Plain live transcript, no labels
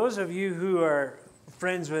Those of you who are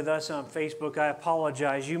friends with us on Facebook, I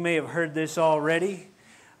apologize. You may have heard this already,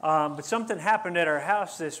 but something happened at our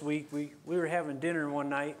house this week. We were having dinner one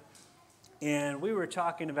night, and we were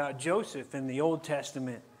talking about Joseph in the Old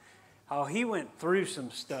Testament, how he went through some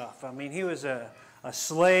stuff. I mean, he was a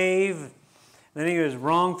slave, then he was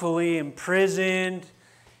wrongfully imprisoned,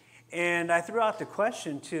 and I threw out the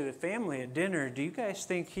question to the family at dinner, do you guys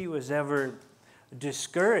think he was ever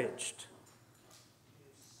discouraged?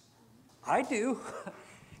 I do.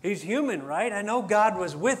 He's human, right? I know God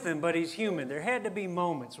was with him, but he's human. There had to be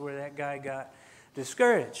moments where that guy got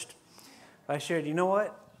discouraged. I shared, you know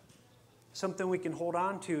what? Something we can hold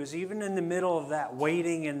on to is even in the middle of that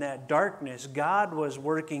waiting and that darkness, God was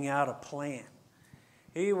working out a plan.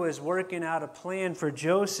 He was working out a plan for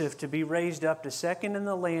Joseph to be raised up to second in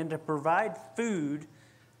the land to provide food,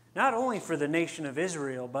 not only for the nation of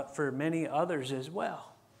Israel, but for many others as well.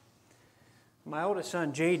 My oldest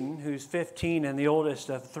son, Jaden, who's 15 and the oldest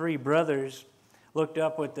of three brothers, looked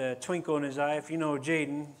up with a twinkle in his eye. If you know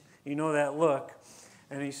Jaden, you know that look.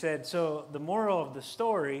 And he said, so the moral of the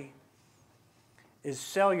story is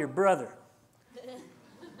sell your brother.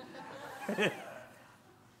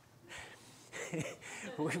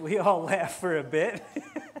 We all laughed for a bit.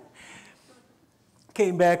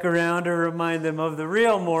 Came back around to remind them of the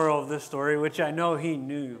real moral of the story, which I know he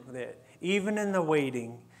knew, that even in the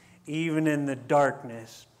waiting, even in the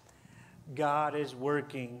darkness, God is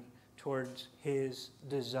working towards his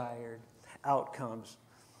desired outcomes.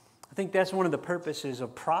 I think that's one of the purposes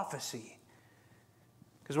of prophecy,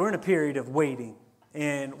 because we're in a period of waiting,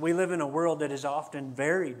 and we live in a world that is often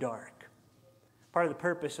very dark. Part of the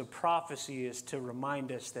purpose of prophecy is to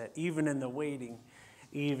remind us that even in the waiting,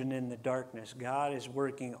 even in the darkness, God is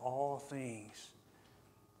working all things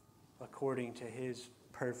according to his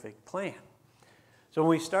perfect plan. So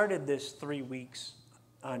when we started this 3 weeks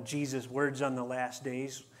on Jesus' words on the last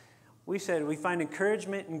days, we said we find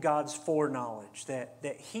encouragement in God's foreknowledge,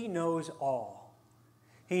 that he knows all.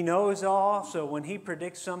 He knows all, so when he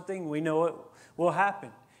predicts something, we know it will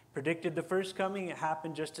happen. Predicted the first coming, it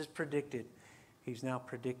happened just as predicted. He's now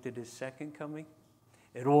predicted his second coming.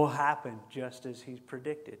 It will happen just as he's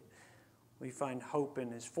predicted. We find hope in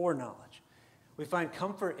his foreknowledge. We find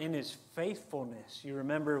comfort in his faithfulness. You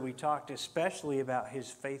remember we talked especially about his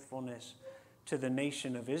faithfulness to the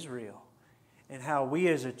nation of Israel, and how we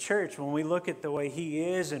as a church, when we look at the way he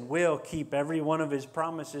is and will keep every one of his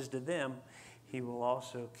promises to them, he will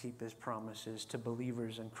also keep his promises to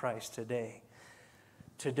believers in Christ today.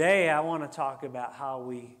 Today, I want to talk about how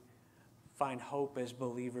we find hope as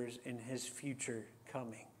believers in his future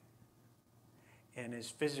coming and his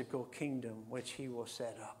physical kingdom, which he will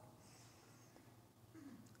set up.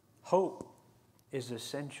 Hope is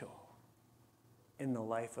essential in the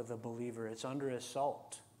life of the believer. It's under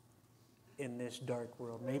assault in this dark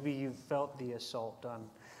world. Maybe you've felt the assault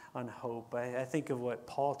on hope. I think of what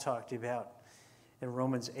Paul talked about in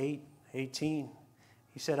Romans 8:18.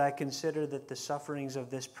 He said, I consider that the sufferings of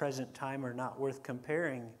this present time are not worth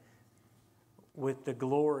comparing with the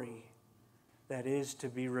glory that is to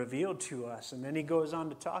be revealed to us. And then he goes on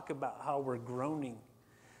to talk about how we're groaning.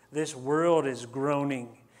 This world is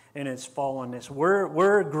groaning in its fallenness.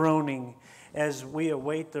 We're groaning as we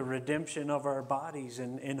await the redemption of our bodies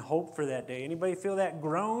and hope for that day. Anybody feel that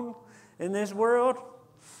groan in this world?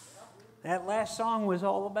 That last song was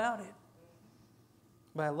all about it.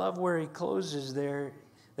 But I love where he closes there,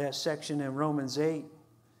 that section in Romans 8,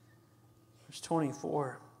 verse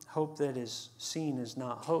 24. Hope that is seen is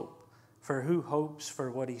not hope, for who hopes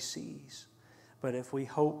for what he sees? But if we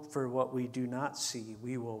hope for what we do not see,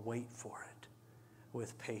 we will wait for it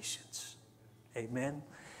with patience. Amen.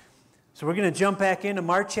 So we're going to jump back into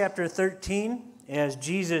Mark chapter 13 as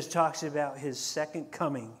Jesus talks about his second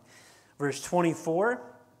coming. Verse 24,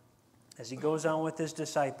 as he goes on with his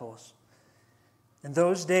disciples. In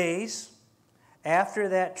those days, after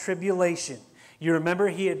that tribulation, you remember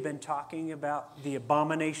he had been talking about the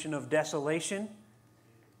abomination of desolation,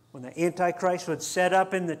 when the Antichrist would set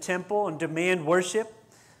up in the temple and demand worship.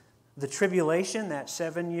 The tribulation, that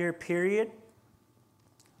 7-year period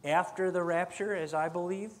after the rapture, as I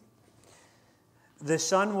believe, the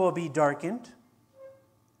sun will be darkened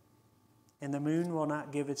and the moon will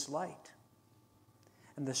not give its light,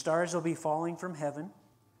 and the stars will be falling from heaven,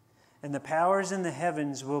 and the powers in the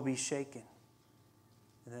heavens will be shaken.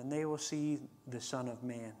 And then they will see the Son of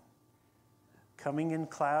Man coming in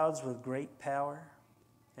clouds with great power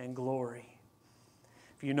and glory.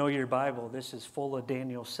 If you know your Bible, this is full of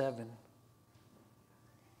Daniel 7.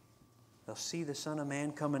 They'll see the Son of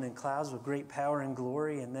Man coming in clouds with great power and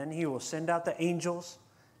glory, and then he will send out the angels,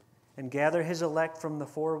 and gather his elect from the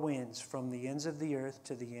four winds, from the ends of the earth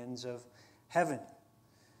to the ends of heaven.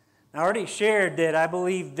 I already shared that I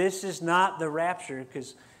believe this is not the rapture,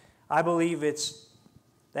 because I believe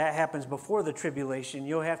that happens before the tribulation.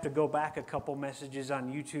 You'll have to go back a couple messages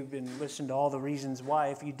on YouTube and listen to all the reasons why.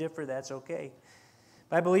 If you differ, that's okay.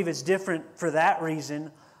 But I believe it's different for that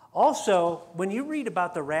reason. Also, when you read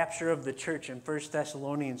about the rapture of the church in 1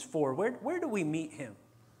 Thessalonians 4, where do we meet him?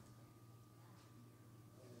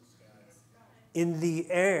 In the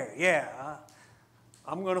air. Yeah,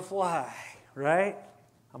 I'm going to fly, right?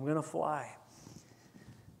 I'm going to fly.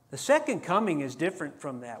 The second coming is different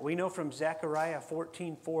from that. We know from Zechariah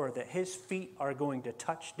 14:4 that his feet are going to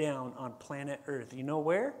touch down on planet Earth. You know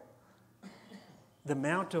where? The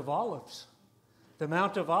Mount of Olives. The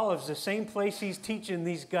Mount of Olives, the same place he's teaching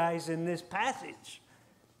these guys in this passage.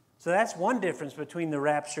 So that's one difference between the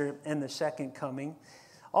rapture and the second coming.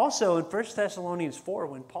 Also, in 1 Thessalonians 4,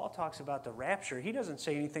 when Paul talks about the rapture, he doesn't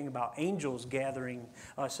say anything about angels gathering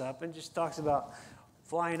us up, and just talks about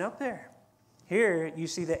flying up there. Here, you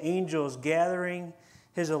see the angels gathering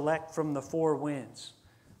his elect from the four winds.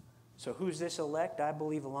 So who's this elect? I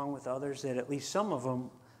believe, along with others, that at least some of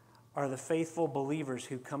them are the faithful believers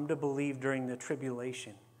who come to believe during the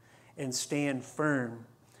tribulation and stand firm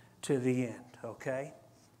to the end, okay?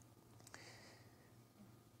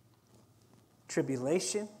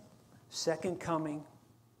 Tribulation, second coming,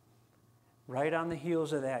 right on the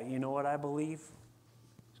heels of that, you know what I believe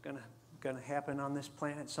is going to happen on this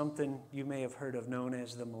planet? Something you may have heard of known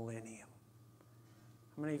as the millennium.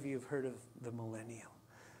 How many of you have heard of the millennium?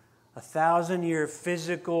 1,000-year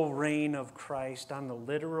physical reign of Christ on the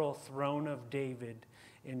literal throne of David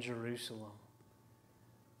in Jerusalem.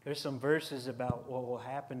 There's some verses about what will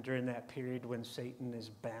happen during that period when Satan is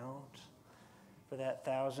bound for that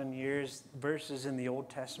 1,000 years. Verses in the Old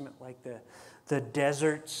Testament like the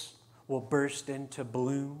deserts will burst into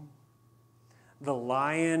bloom. The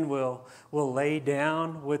lion will lay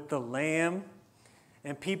down with the lamb.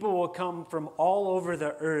 And people will come from all over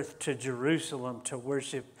the earth to Jerusalem to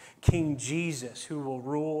worship King Jesus, who will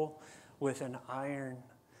rule with an iron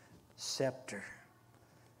scepter.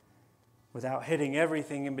 Without hitting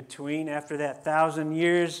everything in between, after that 1,000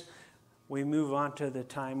 years, we move on to the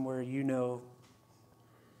time where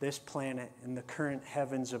this planet and the current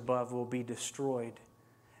heavens above will be destroyed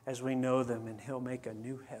as we know them, and he'll make a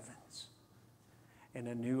new heavens and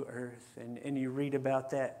a new earth. And you read about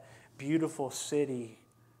that beautiful city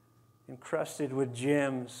encrusted with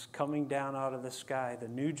gems coming down out of the sky, the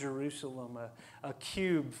New Jerusalem, a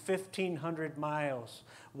cube 1,500 miles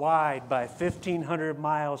wide by 1,500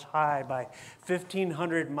 miles high by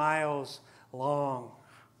 1,500 miles long.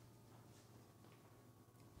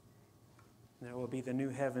 There will be the new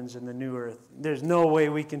heavens and the new earth. There's no way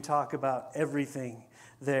we can talk about everything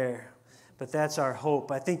there, but that's our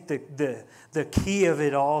hope. I think the key of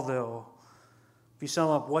it all, though, if you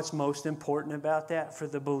sum up what's most important about that for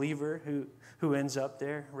the believer who ends up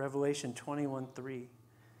there, Revelation 21:3,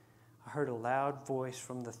 I heard a loud voice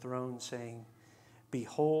from the throne saying,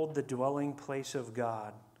 "Behold, the dwelling place of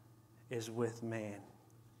God is with man.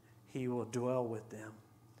 He will dwell with them,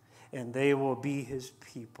 and they will be his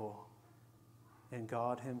people, and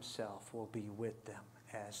God himself will be with them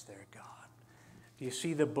as their God." Do you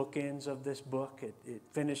see the bookends of this book? It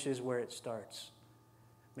finishes where it starts.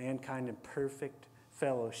 Mankind in perfect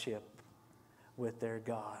fellowship with their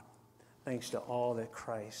God, thanks to all that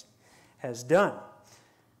Christ has done.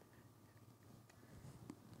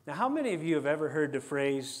 Now, how many of you have ever heard the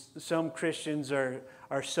phrase, some Christians are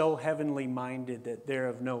so heavenly minded that they're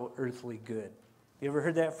of no earthly good? You ever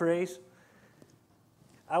heard that phrase?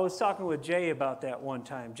 I was talking with Jay about that one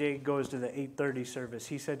time. Jay goes to the 8:30 service.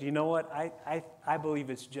 He said, you know what? I believe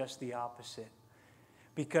it's just the opposite.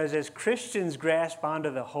 Because as Christians grasp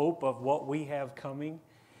onto the hope of what we have coming,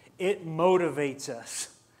 it motivates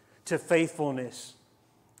us to faithfulness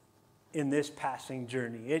in this passing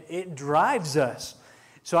journey. It drives us.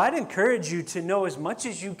 So I'd encourage you to know as much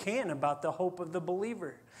as you can about the hope of the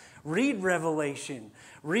believer. Read Revelation,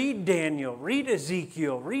 read Daniel, read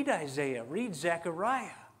Ezekiel, read Isaiah, read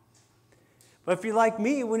Zechariah. But if you're like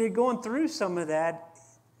me, when you're going through some of that,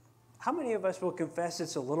 how many of us will confess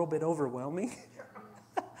it's a little bit overwhelming?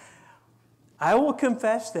 I will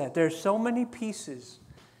confess that. There's so many pieces.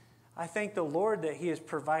 I thank the Lord that he has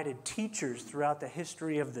provided teachers throughout the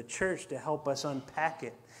history of the church to help us unpack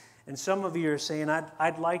it. And some of you are saying,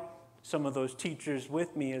 I'd like some of those teachers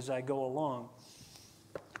with me as I go along.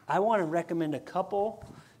 I want to recommend a couple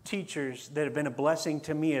teachers that have been a blessing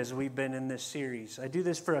to me as we've been in this series. I do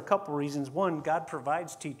this for a couple reasons. One, God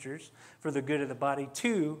provides teachers for the good of the body.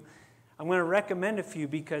 Two, I'm going to recommend a few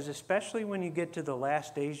because especially when you get to the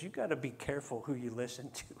last days, you've got to be careful who you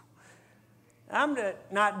listen to. I'm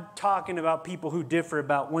not talking about people who differ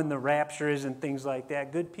about when the rapture is and things like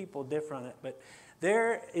that. Good people differ on it. But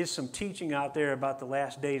there is some teaching out there about the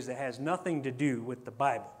last days that has nothing to do with the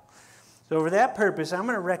Bible. So for that purpose, I'm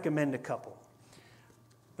going to recommend a couple.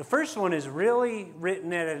 The first one is really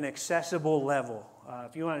written at an accessible level.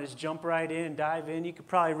 If you want to just jump right in, dive in, you could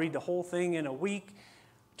probably read the whole thing in a week.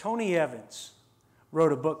 Tony Evans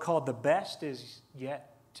wrote a book called The Best Is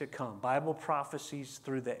Yet to Come, Bible Prophecies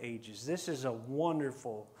Through the Ages. This is a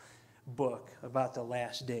wonderful book about the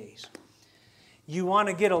last days. You want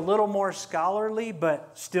to get a little more scholarly,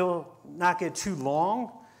 but still not get too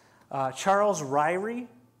long. Charles Ryrie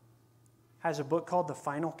has a book called The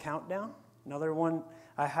Final Countdown, another one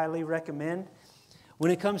I highly recommend. When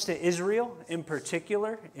it comes to Israel in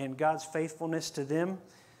particular and God's faithfulness to them,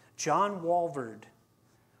 John Walvoord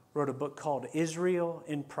wrote a book called Israel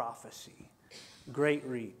in Prophecy. Great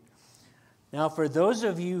read. Now, for those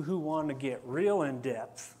of you who want to get real in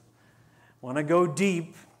depth, want to go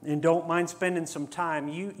deep, and don't mind spending some time,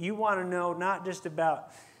 you want to know not just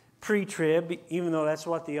about pre-trib, even though that's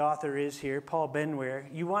what the author is here, Paul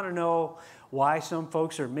Benware. You want to know why some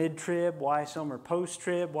folks are mid-trib, why some are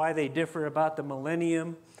post-trib, why they differ about the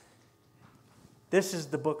millennium. This is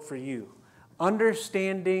the book for you.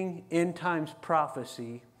 Understanding End Times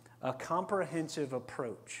Prophecy, A Comprehensive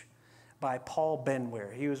Approach by Paul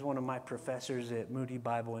Benware. He was one of my professors at Moody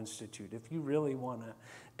Bible Institute. If you really want to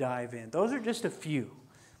dive in. Those are just a few.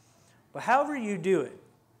 But however you do it,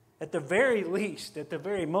 at the very least, at the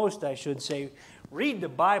very most, I should say, read the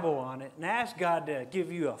Bible on it and ask God to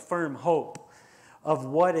give you a firm hope of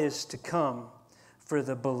what is to come for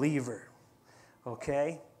the believer.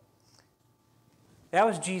 Okay? That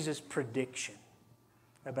was Jesus' prediction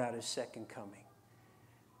about his second coming.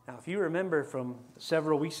 Now, if you remember from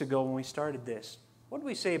several weeks ago when we started this, what do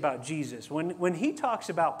we say about Jesus? When he talks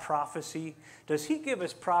about prophecy, does he give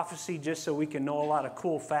us prophecy just so we can know a lot of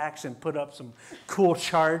cool facts and put up some cool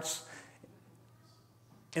charts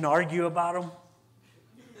and argue about them?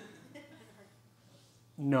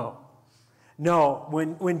 No. No,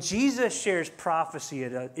 when Jesus shares prophecy,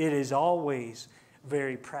 it is always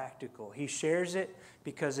very practical. He shares it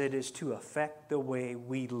because it is to affect the way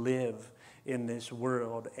we live in this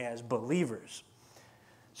world as believers.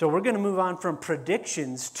 So we're going to move on from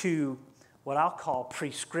predictions to what I'll call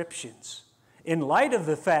prescriptions. In light of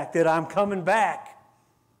the fact that I'm coming back,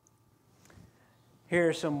 here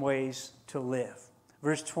are some ways to live.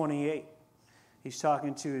 Verse 28, he's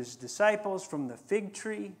talking to his disciples from the fig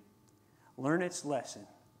tree. Learn its lesson.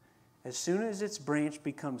 As soon as its branch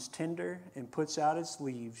becomes tender and puts out its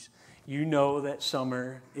leaves, you know that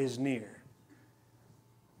summer is near.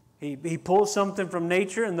 He pulls something from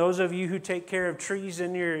nature, and those of you who take care of trees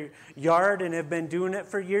in your yard and have been doing it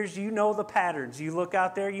for years, you know the patterns. You look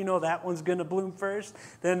out there, you know that one's going to bloom first,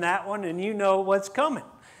 then that one, and you know what's coming,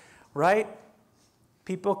 right?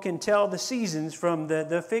 People can tell the seasons from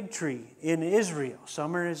the fig tree in Israel.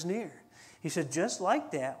 Summer is near. He said, just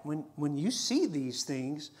like that, when you see these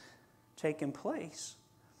things taking place,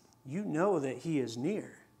 you know that he is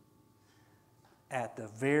near at the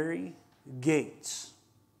very gates.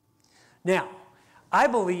 Now, I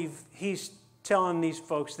believe he's telling these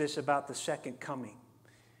folks this about the second coming.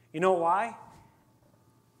 You know why?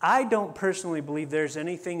 I don't personally believe there's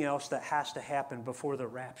anything else that has to happen before the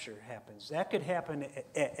rapture happens. That could happen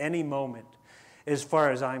at any moment as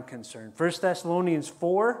far as I'm concerned. 1 Thessalonians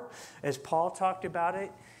 4, as Paul talked about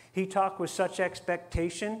it, he talked with such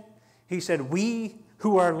expectation. He said, we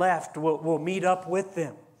who are left will meet up with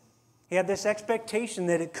them. He had this expectation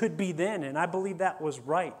that it could be then, and I believe that was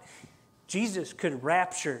right. Jesus could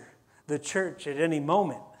rapture the church at any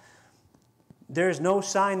moment. There's no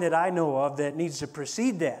sign that I know of that needs to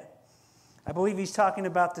precede that. I believe he's talking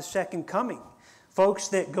about the second coming. Folks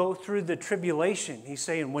that go through the tribulation, he's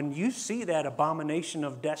saying, when you see that abomination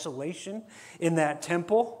of desolation in that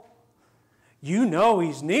temple, you know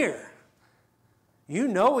he's near. You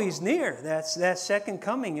know he's near. That's that second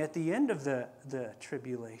coming at the end of the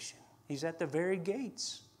tribulation. He's at the very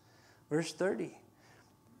gates. Verse 30.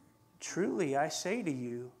 Truly, I say to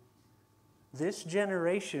you, this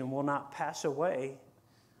generation will not pass away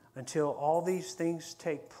until all these things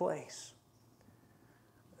take place.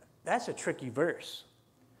 That's a tricky verse.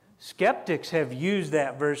 Skeptics have used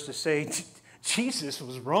that verse to say Jesus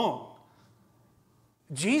was wrong.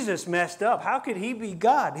 Jesus messed up. How could he be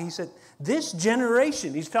God? He said, this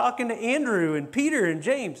generation, he's talking to Andrew and Peter and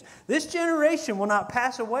James, this generation will not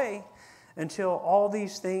pass away until all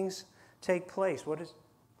these things take place.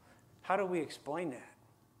 How do we explain that?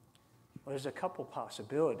 Well, there's a couple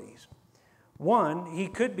possibilities. One, he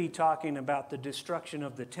could be talking about the destruction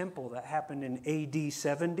of the temple that happened in AD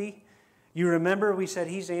 70. You remember we said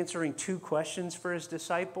he's answering two questions for his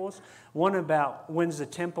disciples. One about when's the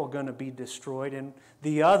temple going to be destroyed, and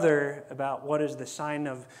the other about what is the sign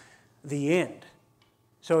of the end.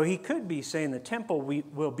 So he could be saying the temple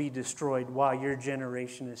will be destroyed while your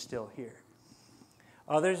generation is still here.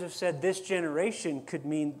 Others have said this generation could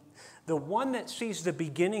mean the one that sees the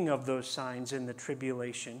beginning of those signs in the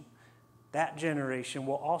tribulation. That generation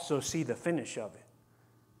will also see the finish of it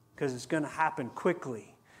because it's going to happen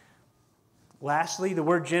quickly. Lastly, the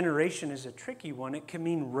word generation is a tricky one. It can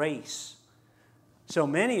mean race. So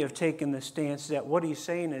many have taken the stance that what he's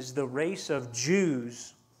saying is the race of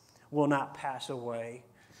Jews will not pass away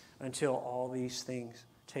until all these things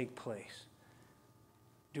take place.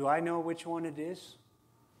 Do I know which one it is?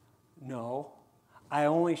 No. I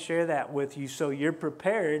only share that with you so you're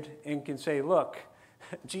prepared and can say, look,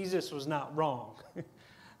 Jesus was not wrong.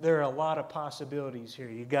 There are a lot of possibilities here.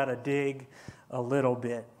 You got to dig a little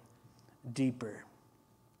bit deeper.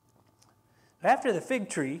 After the fig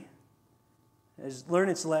tree has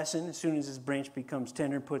learned its lesson, as soon as its branch becomes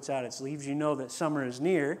tender and puts out its leaves, you know that summer is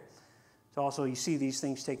near. So also you see these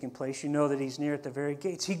things taking place. You know that he's near at the very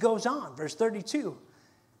gates. He goes on, verse 32.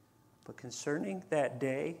 But concerning that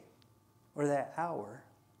day or that hour,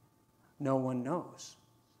 no one knows.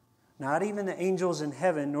 Not even the angels in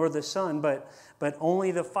heaven nor the Son, but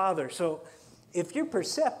only the Father. So if you're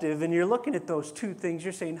perceptive and you're looking at those two things,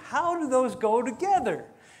 you're saying, how do those go together?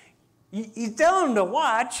 You tell them to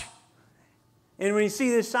watch, and when you see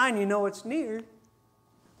this sign, you know it's near.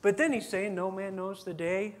 But then he's saying, no man knows the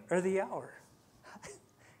day or the hour.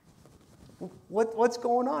 What's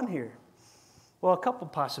going on here? Well, a couple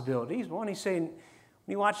possibilities. One, he's saying,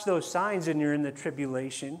 when you watch those signs and you're in the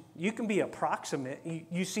tribulation, you can be approximate.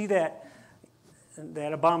 You see that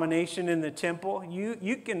abomination in the temple,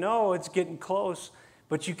 you can know it's getting close,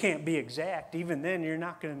 but you can't be exact. Even then, you're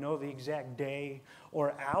not going to know the exact day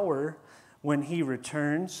or hour when he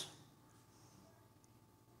returns.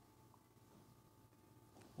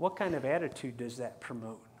 What kind of attitude does that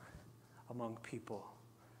promote among people?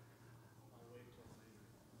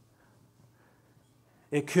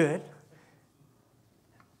 It could.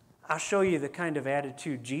 I'll show you the kind of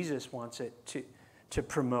attitude Jesus wants it to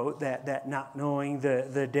promote, that not knowing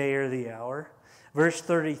the day or the hour. Verse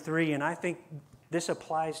 33, and I think this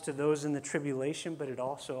applies to those in the tribulation, but it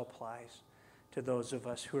also applies to those of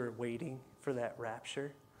us who are waiting for that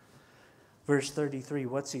rapture. Verse 33,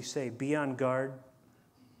 what's he say? Be on guard.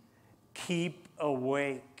 Keep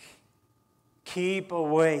awake. Keep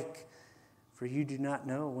awake, for you do not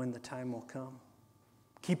know when the time will come.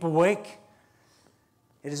 Keep awake.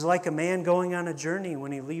 It is like a man going on a journey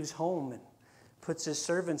when he leaves home and puts his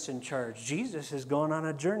servants in charge. Jesus has gone on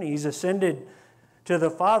a journey. He's ascended to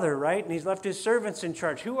the Father, right? And he's left his servants in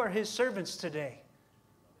charge. Who are his servants today?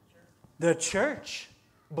 The church.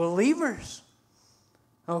 Believers.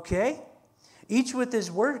 Okay? Each with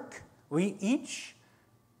his work. We each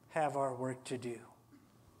have our work to do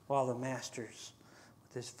while the master's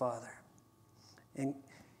with his Father. And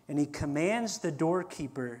he commands the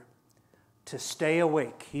doorkeeper to stay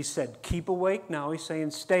awake. He said, keep awake. Now he's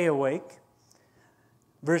saying, stay awake.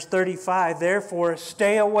 Verse 35, therefore,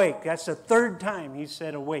 stay awake. That's the third time he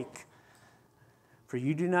said awake. For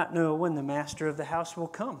you do not know when the master of the house will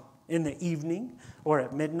come, in the evening, or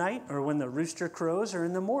at midnight, or when the rooster crows, or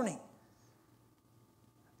in the morning.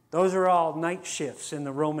 Those are all night shifts in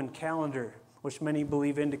the Roman calendar, which many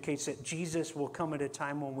believe indicates that Jesus will come at a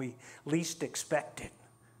time when we least expect it.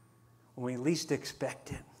 When we least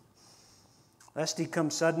expect it. Lest he come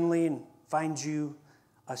suddenly and find you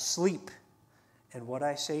asleep. And what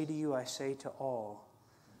I say to you, I say to all,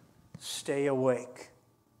 stay awake.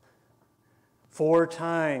 4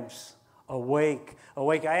 times, awake,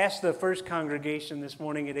 awake. I asked the first congregation this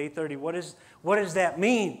morning at 8:30, what does that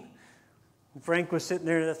mean? And Frank was sitting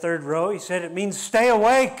there in the 3rd row. He said, it means stay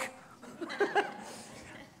awake.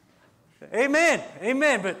 Amen,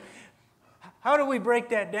 amen. But how do we break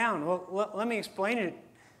that down? Well, let me explain it.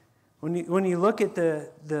 When you look at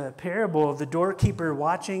the parable of the doorkeeper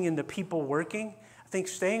watching and the people working, I think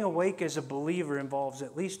staying awake as a believer involves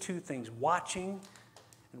at least 2 things. Watching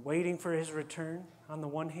and waiting for his return on the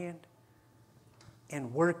one hand,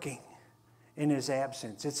 and working in his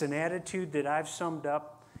absence. It's an attitude that I've summed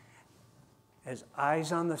up as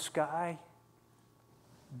eyes on the sky,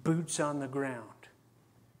 boots on the ground.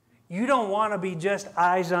 You don't want to be just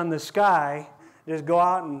eyes on the sky, just go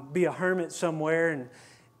out and be a hermit somewhere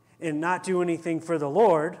and not do anything for the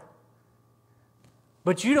Lord.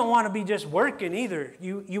 But you don't want to be just working either.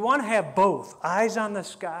 You want to have both. Eyes on the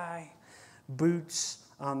sky, boots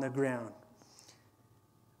on the ground.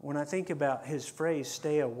 When I think about his phrase,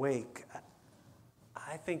 stay awake,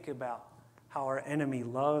 I think about how our enemy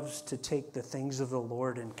loves to take the things of the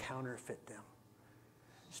Lord and counterfeit them.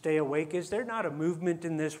 Stay awake. Is there not a movement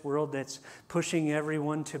in this world that's pushing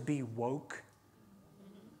everyone to be woke?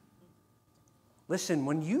 Listen,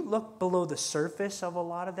 when you look below the surface of a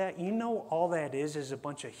lot of that, you know all that is a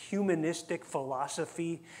bunch of humanistic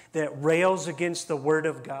philosophy that rails against the Word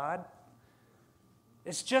of God.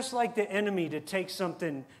 It's just like the enemy to take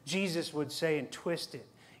something Jesus would say and twist it.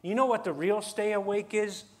 You know what the real stay awake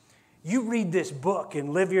is? You read this book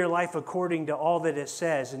and live your life according to all that it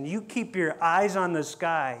says, and you keep your eyes on the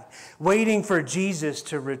sky, waiting for Jesus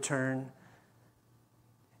to return,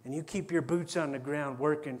 and you keep your boots on the ground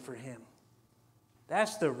working for Him.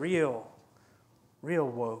 That's the real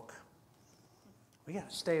woke. We got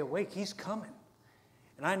to stay awake. He's coming.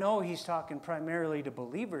 And I know he's talking primarily to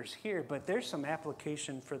believers here, but there's some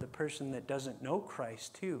application for the person that doesn't know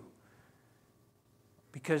Christ too.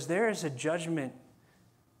 Because there is a judgment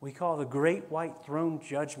we call the Great White Throne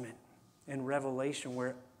Judgment in Revelation,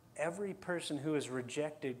 where every person who has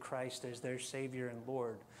rejected Christ as their Savior and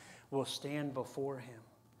Lord will stand before Him.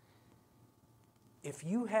 If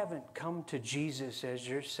you haven't come to Jesus as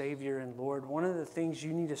your Savior and Lord, one of the things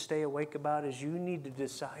you need to stay awake about is you need to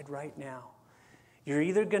decide right now. You're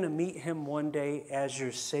either going to meet Him one day as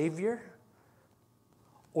your Savior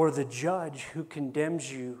or the judge who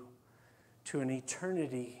condemns you to an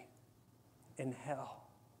eternity in hell.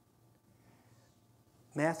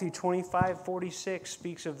 Matthew 25:46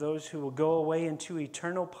 speaks of those who will go away into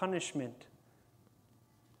eternal punishment,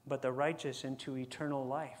 but the righteous into eternal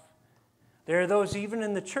life. There are those even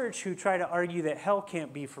in the church who try to argue that hell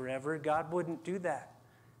can't be forever. God wouldn't do that.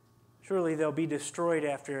 Surely they'll be destroyed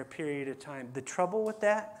after a period of time. The trouble with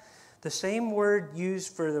that, the same word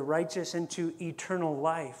used for the righteous into eternal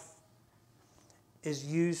life is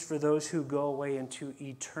used for those who go away into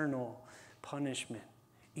eternal punishment.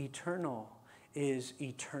 Eternal is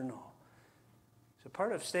eternal. So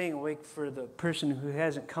part of staying awake for the person who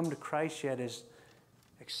hasn't come to Christ yet is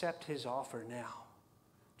accept His offer now.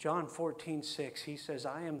 John 14:6, He says,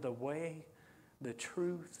 I am the way, the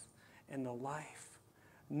truth, and the life.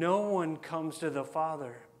 No one comes to the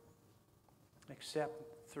Father except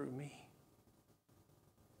through me.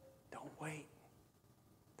 Don't wait.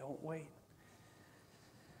 Don't wait.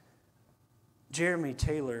 Jeremy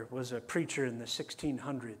Taylor was a preacher in the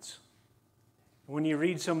 1600s. When you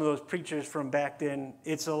read some of those preachers from back then,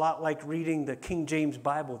 it's a lot like reading the King James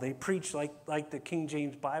Bible. They preach like the King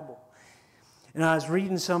James Bible. And I was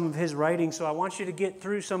reading some of his writings, so I want you to get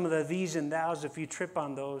through some of the these and thous if you trip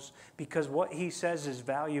on those, because what he says is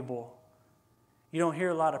valuable. You don't hear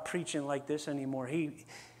a lot of preaching like this anymore.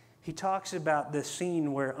 He talks about the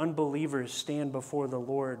scene where unbelievers stand before the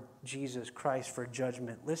Lord Jesus Christ for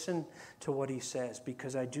judgment. Listen to what he says,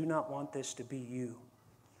 because I do not want this to be you.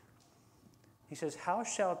 He says, how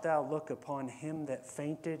shalt thou look upon him that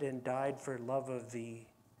fainted and died for love of thee,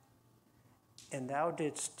 and thou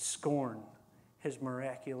didst scorn his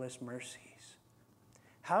miraculous mercies?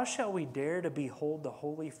 How shall we dare to behold the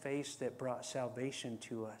holy face that brought salvation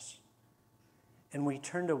to us? And we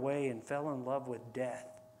turned away and fell in love with death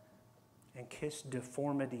and kissed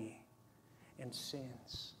deformity and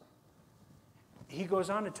sins. He goes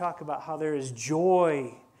on to talk about how there is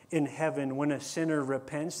joy in heaven when a sinner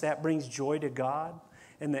repents. That brings joy to God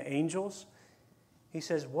and the angels. He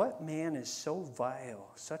says, what man is so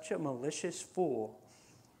vile, such a malicious fool,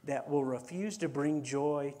 that will refuse to bring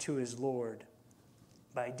joy to his Lord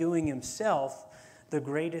by doing himself the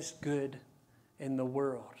greatest good in the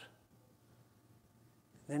world?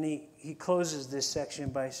 Then he closes this section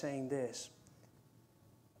by saying this: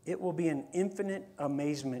 it will be an infinite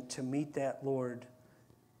amazement to meet that Lord,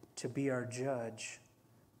 to be our judge,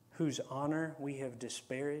 whose honor we have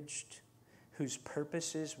disparaged, whose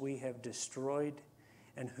purposes we have destroyed,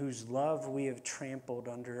 and whose love we have trampled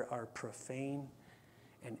under our profane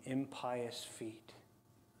and impious feet.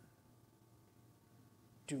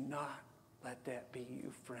 Do not let that be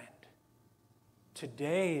you, friend.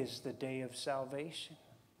 Today is the day of salvation.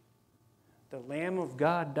 The Lamb of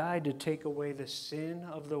God died to take away the sin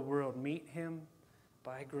of the world. Meet him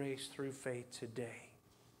by grace through faith today.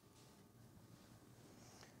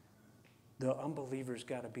 The unbelievers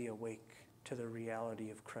got to be awake to the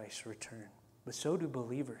reality of Christ's return. But so do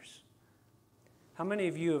believers. How many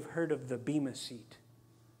of you have heard of the Bema seat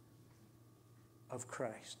of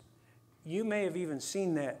Christ? You may have even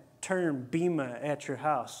seen that term Bema at your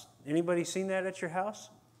house. Anybody seen that at your house?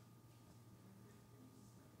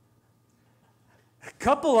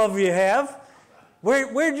 Couple of you have.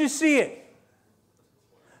 Where'd you see it?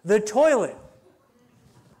 The toilet.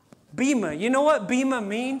 Bema. You know what Bema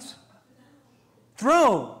means?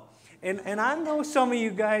 Throne. And I know some of you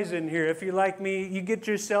guys in here, if you're like me, you get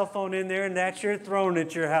your cell phone in there and that's your throne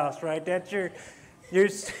at your house, right? That's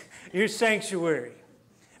your sanctuary.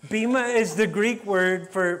 Bema is the Greek word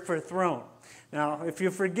for throne. Now, if you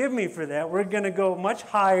forgive me for that, we're going to go much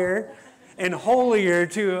higher and holier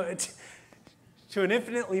to an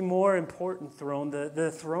infinitely more important throne,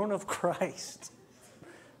 the throne of Christ.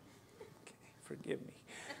 Okay, forgive me.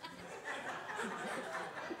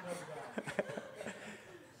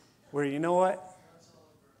 Where, you know what?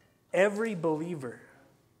 Every believer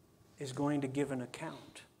is going to give an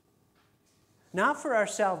account. Not for our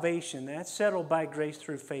salvation, that's settled by grace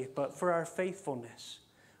through faith, but for our faithfulness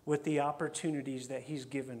with the opportunities that He's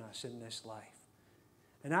given us in this life.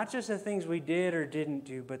 And not just the things we did or didn't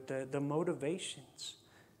do, but the motivations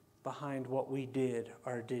behind what we did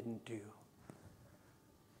or didn't do.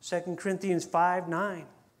 2 Corinthians 5:9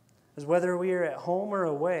 is whether we are at home or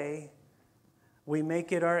away, we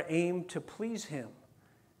make it our aim to please Him.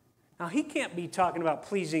 Now, he can't be talking about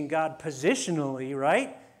pleasing God positionally,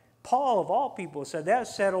 right? Paul, of all people, said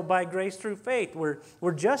that's settled by grace through faith.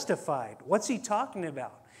 We're justified. What's he talking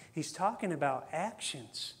about? He's talking about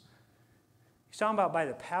actions. He's talking about by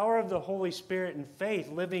the power of the Holy Spirit and faith,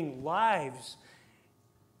 living lives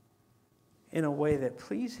in a way that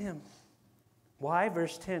please Him. Why?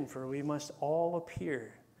 Verse 10, for we must all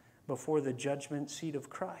appear before the judgment seat of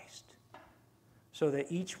Christ, so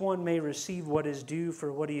that each one may receive what is due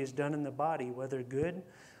for what he has done in the body, whether good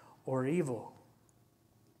or evil.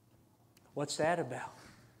 What's that about?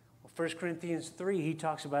 Well, 1 Corinthians 3, he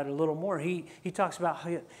talks about it a little more. He talks about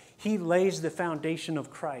how he lays the foundation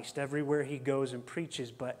of Christ everywhere he goes and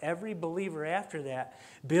preaches, but every believer after that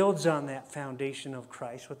builds on that foundation of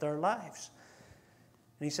Christ with our lives.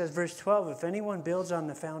 And he says, verse 12, if anyone builds on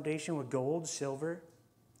the foundation with gold, silver,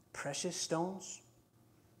 precious stones,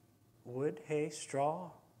 wood, hay,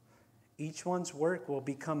 straw, each one's work will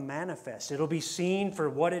become manifest. It'll be seen for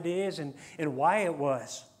what it is and why it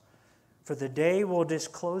was. For the day will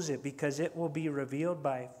disclose it, because it will be revealed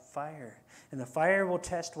by fire. And the fire will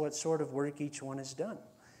test what sort of work each one has done.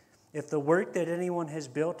 If the work that anyone has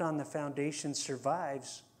built on the foundation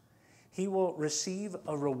survives, he will receive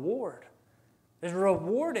a reward. There's a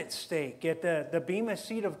reward at stake at the bema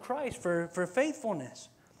seat of Christ for faithfulness.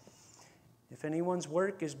 If anyone's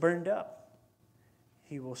work is burned up,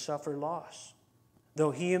 he will suffer loss,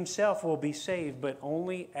 though he himself will be saved, but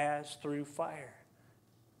only as through fire.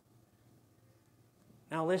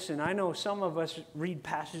 Now listen, I know some of us read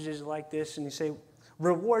passages like this and you say,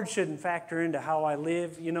 reward shouldn't factor into how I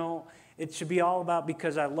live. You know, it should be all about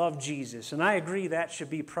because I love Jesus. And I agree that should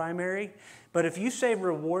be primary. But if you say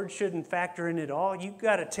reward shouldn't factor in at all, you've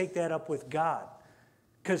got to take that up with God,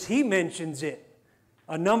 because He mentions it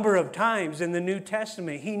a number of times in the New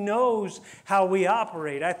Testament. He knows how we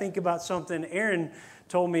operate. I think about something Aaron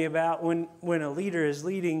told me about when a leader is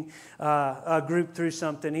leading a group through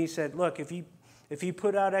something. He said, look, if you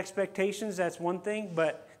put out expectations, that's one thing,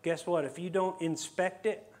 but guess what? If you don't inspect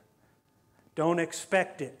it, don't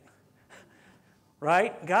expect it.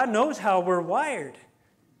 Right? God knows how we're wired.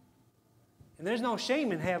 And there's no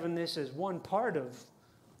shame in having this as one part of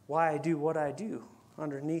why I do what I do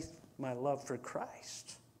underneath my love for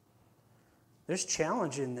Christ. There's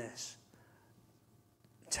challenge in this.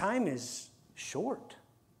 Time is short.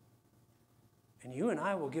 And you and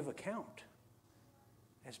I will give account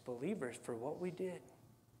as believers for what we did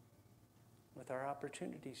with our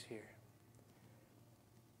opportunities here.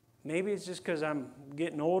 Maybe it's just because I'm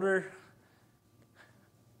getting older.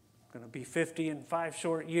 I'm going to be 50 in 5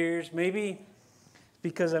 short years. Maybe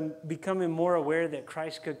because I'm becoming more aware that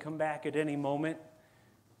Christ could come back at any moment.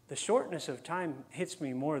 The shortness of time hits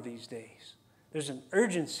me more these days. There's an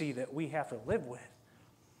urgency that we have to live with.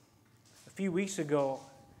 A few weeks ago,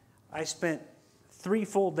 I spent 3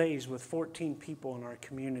 full days with 14 people in our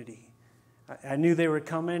community. I knew they were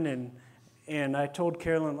coming, and I told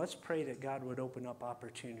Carolyn, let's pray that God would open up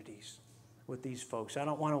opportunities with these folks. I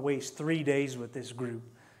don't want to waste 3 days with this group.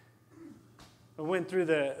 I went through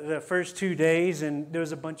the first 2 days, and there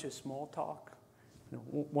was a bunch of small talk. You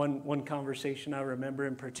know, one conversation I remember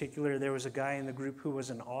in particular, there was a guy in the group who was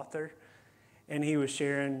an author, and he was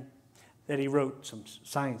sharing that he wrote some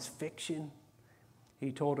science fiction.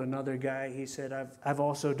 He told another guy, he said, I've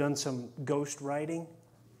also done some ghost writing.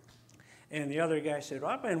 And the other guy said, well,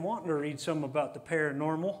 I've been wanting to read some about the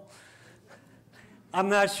paranormal. I'm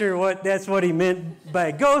not sure that's what he meant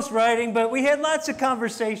by ghost writing, but we had lots of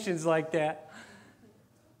conversations like that.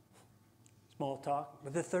 Small talk.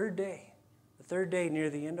 But the third day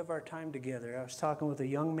near the end of our time together, I was talking with a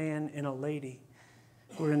young man and a lady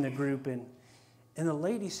who were in the group, and the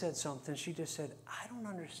lady said something. She just said, I don't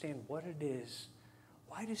understand what it is.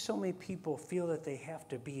 Why do so many people feel that they have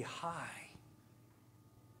to be high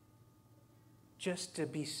just to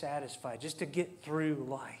be satisfied, just to get through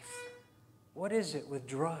life? What is it with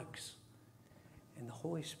drugs? And the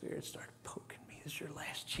Holy Spirit started poking me. This is your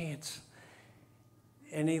last chance.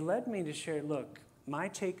 And he led me to share, look, my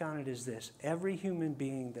take on it is this. Every human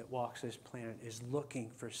being that walks this planet is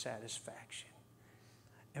looking for satisfaction.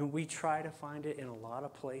 And we try to find it in a lot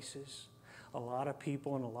of places, a lot of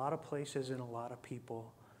people in a lot of places, and a lot of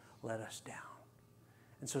people let us down.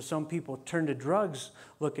 And so some people turn to drugs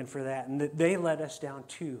looking for that, and they let us down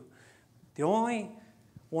too. The only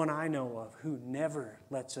one I know of who never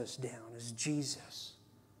lets us down is Jesus.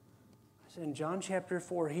 In John chapter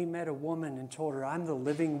 4, he met a woman and told her, I'm the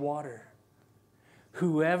living water.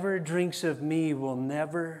 Whoever drinks of me will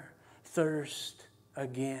never thirst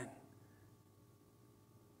again.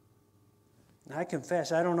 And I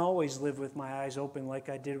confess, I don't always live with my eyes open like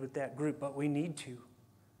I did with that group, but we need to.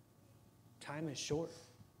 Time is short.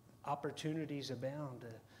 Opportunities abound.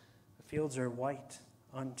 The fields are white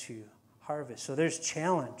unto harvest. So there's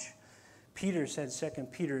challenge. Peter said, 2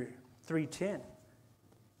 Peter 3:10,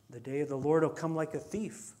 the day of the Lord will come like a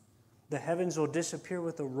thief. The heavens will disappear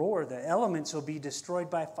with a roar. The elements will be destroyed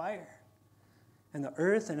by fire. And the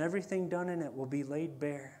earth and everything done in it will be laid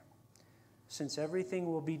bare. Since everything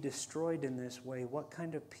will be destroyed in this way, what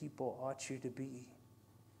kind of people ought you to be?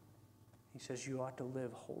 He says you ought to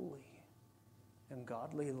live holy and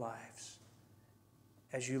godly lives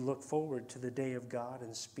as you look forward to the day of God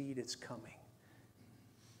and speed its coming.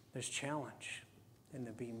 There's challenge in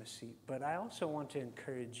the Bema seat, but I also want to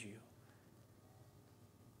encourage you,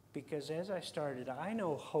 because as I started, I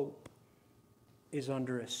know hope is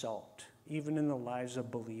under assault, even in the lives of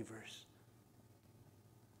believers.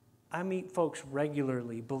 I meet folks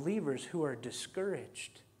regularly, believers who are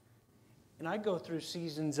discouraged. And I go through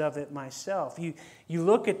seasons of it myself. You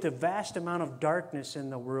look at the vast amount of darkness in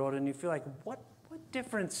the world and you feel like, what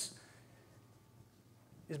difference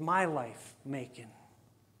is my life making?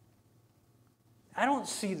 I don't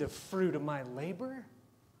see the fruit of my labor.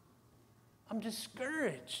 I'm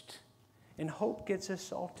discouraged. And hope gets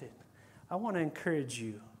assaulted. I want to encourage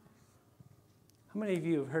you. How many of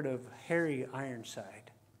you have heard of Harry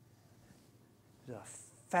Ironside? He's a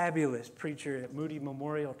fabulous preacher at Moody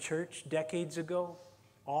Memorial Church decades ago,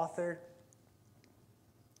 author.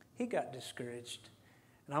 He got discouraged.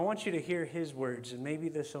 And I want you to hear his words, and maybe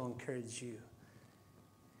this will encourage you.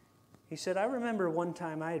 He said, I remember one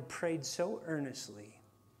time I had prayed so earnestly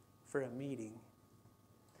for a meeting.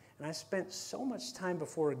 And I spent so much time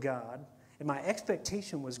before God, and my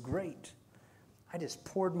expectation was great. I just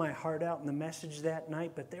poured my heart out in the message that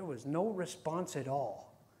night, but there was no response at all.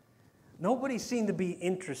 Nobody seemed to be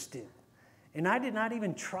interested. And I did not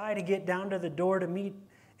even try to get down to the door to meet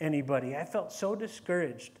anybody. I felt so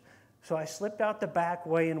discouraged. So I slipped out the back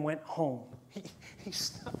way and went home. He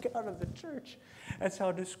snuck out of the church. That's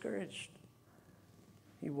how discouraged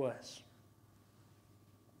he was.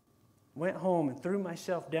 Went home and threw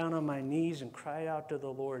myself down on my knees and cried out to the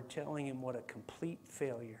Lord, telling him what a complete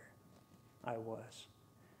failure I was,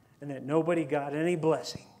 and that nobody got any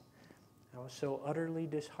blessing. I was so utterly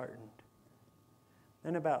disheartened.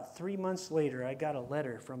 Then about 3 months later, I got a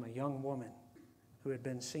letter from a young woman who had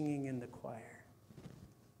been singing in the choir.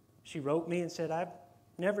 She wrote me and said, I've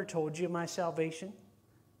never told you my salvation.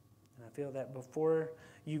 And I feel that before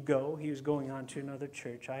you go, he was going on to another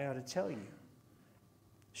church, I ought to tell you.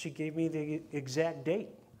 She gave me the exact date.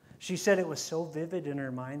 She said it was so vivid in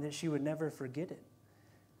her mind that she would never forget it.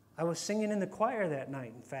 I was singing in the choir that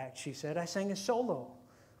night, in fact, she said. I sang a solo.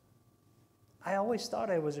 I always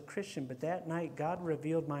thought I was a Christian, but that night God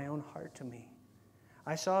revealed my own heart to me.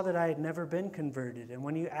 I saw that I had never been converted, and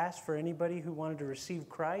when you asked for anybody who wanted to receive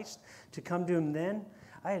Christ to come to him then,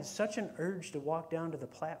 I had such an urge to walk down to the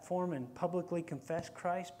platform and publicly confess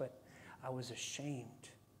Christ, but I was ashamed.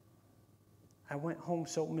 I went home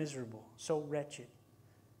so miserable, so wretched.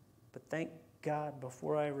 But thank God,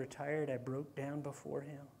 before I retired, I broke down before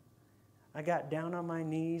him. I got down on my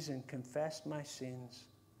knees and confessed my sins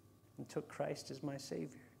and took Christ as my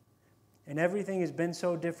Savior. And everything has been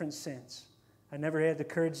so different since. I never had the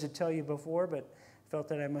courage to tell you before, but felt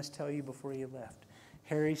that I must tell you before you left.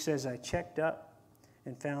 Harry says, I checked up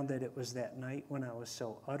and found that it was that night when I was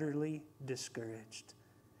so utterly discouraged.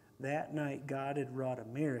 That night, God had wrought a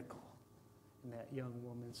miracle in that young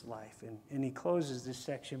woman's life. And he closes this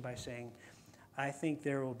section by saying, I think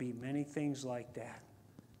there will be many things like that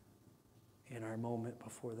in our moment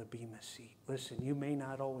before the Bema seat. Listen, you may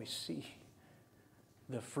not always see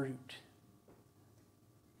the fruit,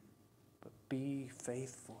 but be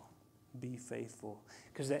faithful. Be faithful.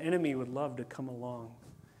 Because the enemy would love to come along.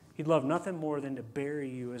 He'd love nothing more than to bury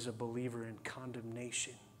you as a believer in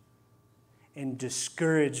condemnation and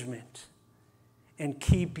discouragement and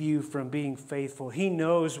keep you from being faithful. He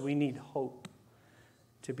knows we need hope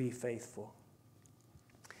to be faithful.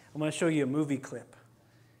 I'm going to show you a movie clip.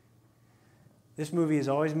 This movie has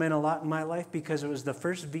always meant a lot in my life because it was the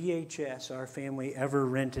first VHS our family ever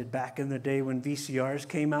rented back in the day when VCRs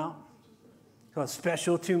came out. So it's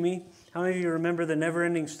special to me. How many of you remember The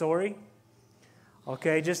Never-Ending Story?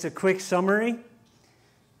 Okay, just a quick summary.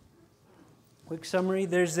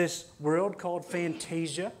 There's this world called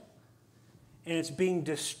Fantasia, and it's being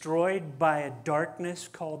destroyed by a darkness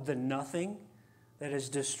called the Nothing that is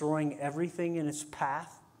destroying everything in its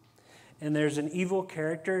path. And there's an evil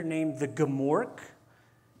character named the Gmork.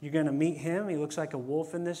 You're going to meet him. He looks like a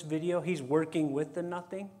wolf in this video. He's working with the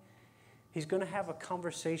Nothing. He's going to have a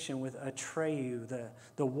conversation with Atreyu,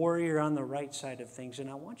 the warrior on the right side of things. And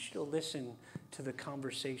I want you to listen to the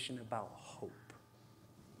conversation about hope.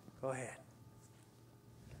 Go ahead.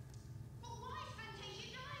 Well, why is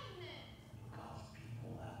Fantasia dying then? Because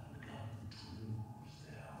people have begun to lose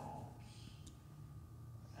their hopes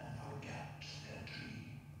and forget their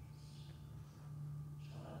dreams.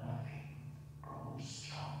 So the Nothing grows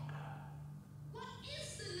stronger. What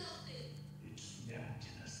is the Nothing? It's the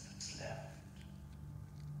emptiness that's left.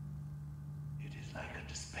 It is like a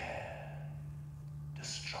despair,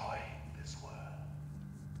 destroying this world.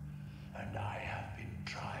 And I have been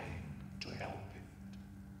trying to help it.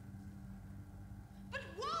 But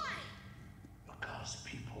why? Because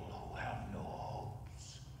people who have no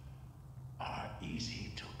hopes are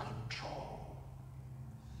easy to control.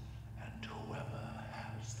 And whoever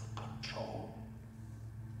has the control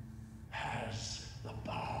has the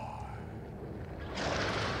power.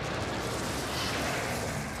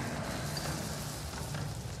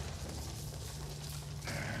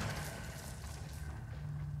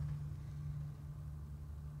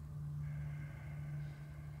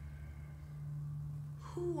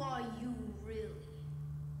 Who are you really?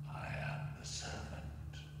 I am the servant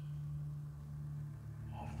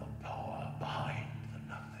of the power behind the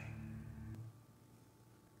Nothing.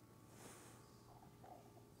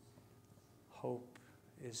 Hope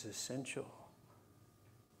is essential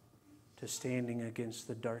to standing against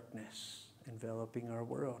the darkness enveloping our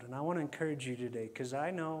world. And I want to encourage you today, because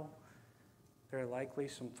I know there are likely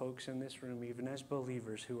some folks in this room, even as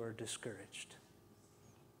believers, who are discouraged.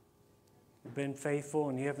 You've been faithful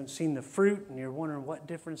and you haven't seen the fruit, and you're wondering, what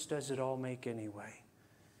difference does it all make anyway?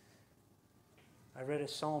 I read a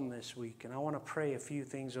psalm this week, and I want to pray a few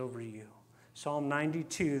things over you. Psalm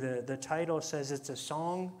 92, the title says it's a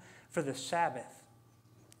song for the Sabbath.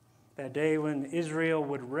 That day when Israel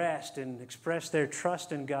would rest and express their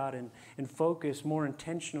trust in God and focus more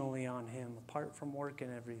intentionally on Him, apart from work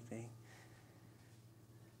and everything.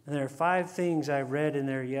 And there are 5 things I read in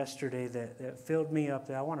there yesterday that filled me up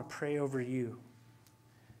that I want to pray over you.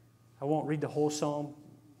 I won't read the whole psalm.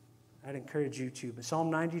 I'd encourage you to. But Psalm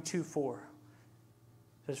 92:4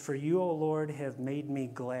 says, "For you, O Lord, have made me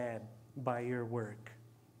glad by your work.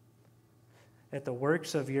 At the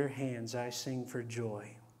works of your hands I sing for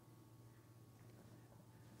joy."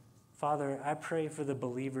 Father, I pray for the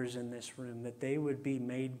believers in this room that they would be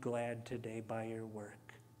made glad today by your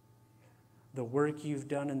work. The work you've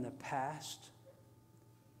done in the past,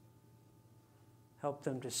 help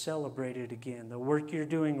them to celebrate it again. The work you're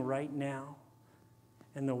doing right now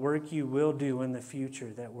and the work you will do in the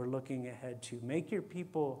future that we're looking ahead to. Make your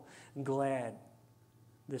people glad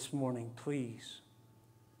this morning, please,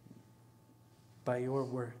 by your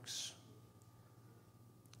works.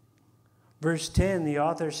 Verse 10, the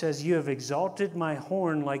author says, "You have exalted my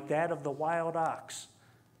horn like that of the wild ox."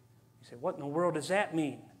 You say, what in the world does that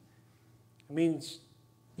mean? It means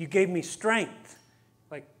you gave me strength.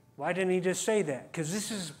 Like, why didn't he just say that? Because this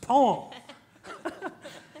is a poem.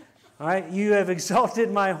 All right, "You have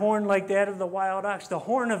exalted my horn like that of the wild ox." The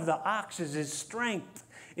horn of the ox is his strength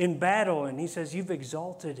in battle. And he says, you've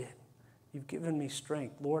exalted it. You've given me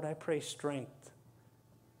strength. Lord, I pray strength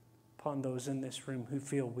upon those in this room who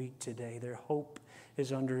feel weak today. Their hope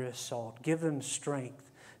is under assault. Give them strength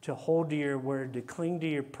to hold to your word, to cling to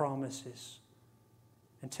your promises,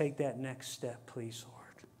 and take that next step, please,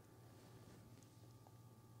 Lord.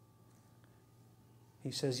 He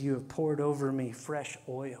says, "You have poured over me fresh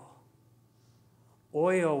oil."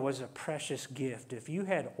 Oil was a precious gift. If you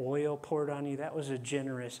had oil poured on you, that was a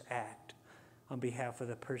generous act on behalf of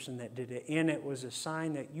the person that did it. And it was a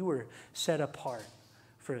sign that you were set apart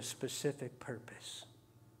for a specific purpose.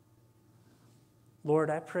 Lord,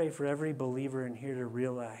 I pray for every believer in here to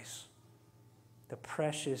realize the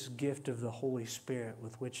precious gift of the Holy Spirit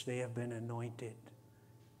with which they have been anointed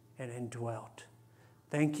and indwelt.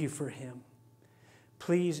 Thank you for him.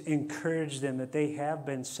 Please encourage them that they have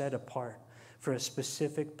been set apart for a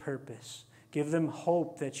specific purpose. Give them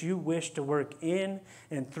hope that you wish to work in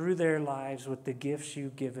and through their lives with the gifts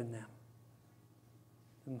you've given them.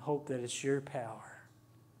 And hope that it's your power,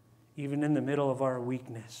 even in the middle of our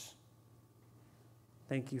weakness.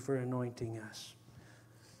 Thank you for anointing us.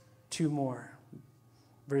 2 more.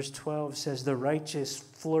 Verse 12 says, the righteous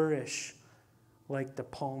flourish like the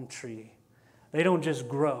palm tree. They don't just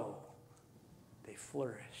grow, they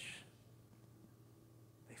flourish.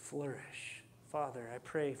 They flourish. Father, I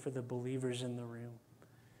pray for the believers in the room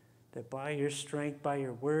that by your strength, by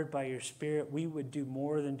your word, by your spirit, we would do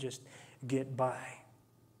more than just get by.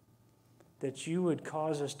 That you would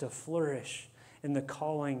cause us to flourish in the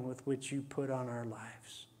calling with which you put on our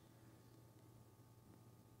lives.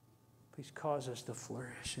 Please cause us to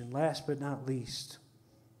flourish. And last but not least,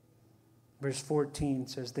 verse 14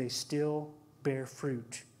 says, they still bear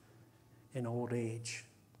fruit in old age.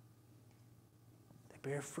 They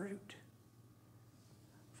bear fruit.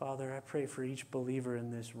 Father, I pray for each believer in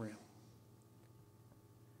this room.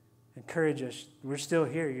 Encourage us. We're still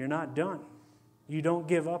here. You're not done. You don't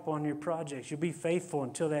give up on your projects. You'll be faithful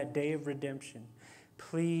until that day of redemption.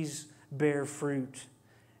 Please bear fruit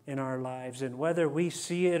in our lives. And whether we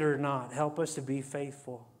see it or not, help us to be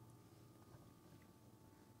faithful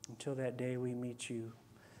until that day we meet you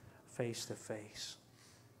face to face.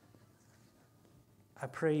 I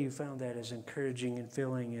pray you found that as encouraging and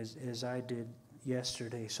filling as I did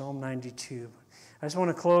yesterday. Psalm 92. I just want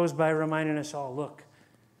to close by reminding us all, look,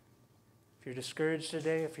 if you're discouraged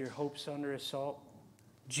today, if your hope's under assault,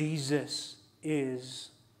 Jesus is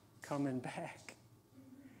coming back.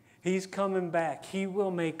 He's coming back. He will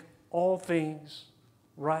make all things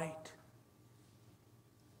right.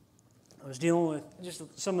 I was dealing with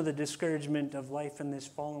just some of the discouragement of life in this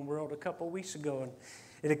fallen world a couple weeks ago,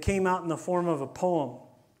 and it came out in the form of a poem.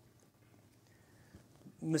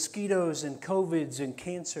 Mosquitoes and COVIDs and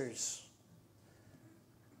cancers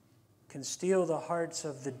can steal the hearts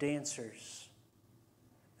of the dancers.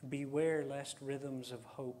 Beware lest rhythms of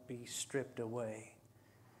hope be stripped away.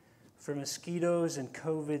 For mosquitoes and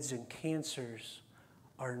COVIDs and cancers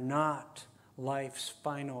are not life's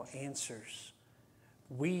final answers.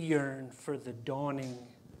 We yearn for the dawning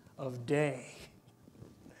of day.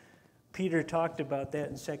 Peter talked about that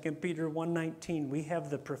in 2 Peter 1:19. We have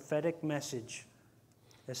the prophetic message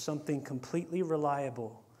as something completely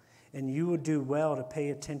reliable, and you would do well to pay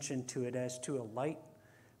attention to it as to a light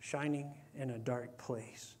shining in a dark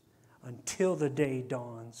place until the day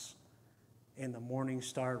dawns and the morning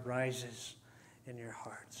star rises in your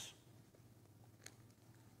hearts.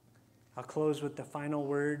 I'll close with the final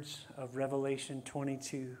words of Revelation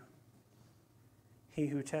 22. He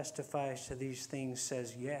who testifies to these things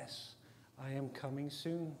says, yes, I am coming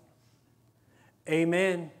soon.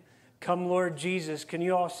 Amen. Come, Lord Jesus. Can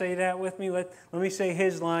you all say that with me? Let me say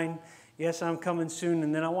his line. Yes, I'm coming soon.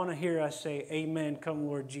 And then I want to hear us say, amen. Come,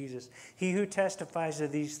 Lord Jesus. He who testifies to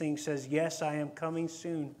these things says, yes, I am coming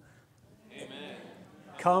soon. Amen.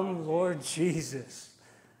 Come, Lord Jesus.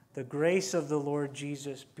 The grace of the Lord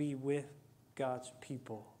Jesus be with God's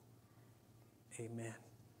people. Amen.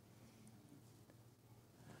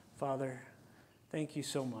 Father, thank you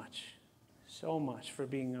so much for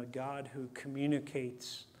being a God who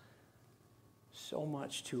communicates so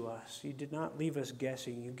much to us. You did not leave us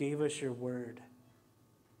guessing. You gave us your word.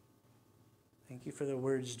 Thank you for the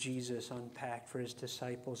words Jesus unpacked for his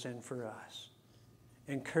disciples and for us.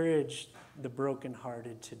 Encourage the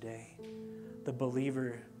brokenhearted today, the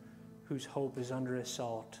believer whose hope is under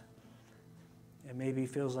assault and maybe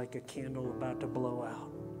feels like a candle about to blow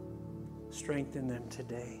out. Strengthen them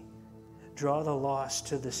today. Draw the lost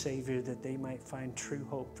to the Savior that they might find true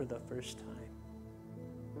hope for the first time.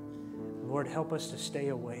 Lord, help us to stay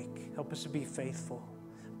awake. Help us to be faithful.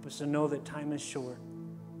 Help us to know that time is short.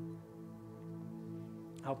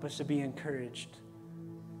 Help us to be encouraged.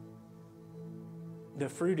 The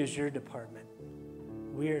fruit is your department.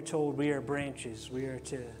 We are told we are branches. We are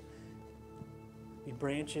to be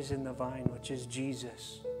branches in the vine, which is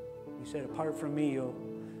Jesus. He said, apart from me, you'll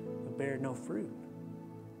bear no fruit.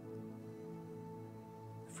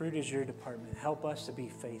 The fruit is your department. Help us to be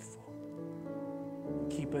faithful.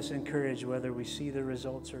 Keep us encouraged whether we see the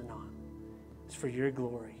results or not. It's for your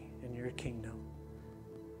glory and your kingdom.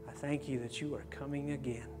 I thank you that you are coming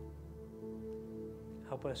again.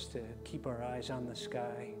 Help us to keep our eyes on the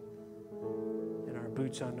sky and our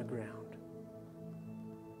boots on the ground.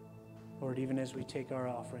 Lord, even as we take our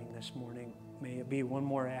offering this morning, may it be one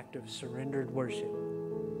more act of surrendered worship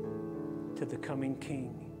to the coming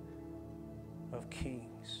King of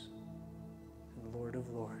Kings and Lord of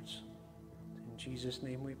Lords. In Jesus'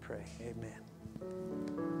 name we pray. Amen.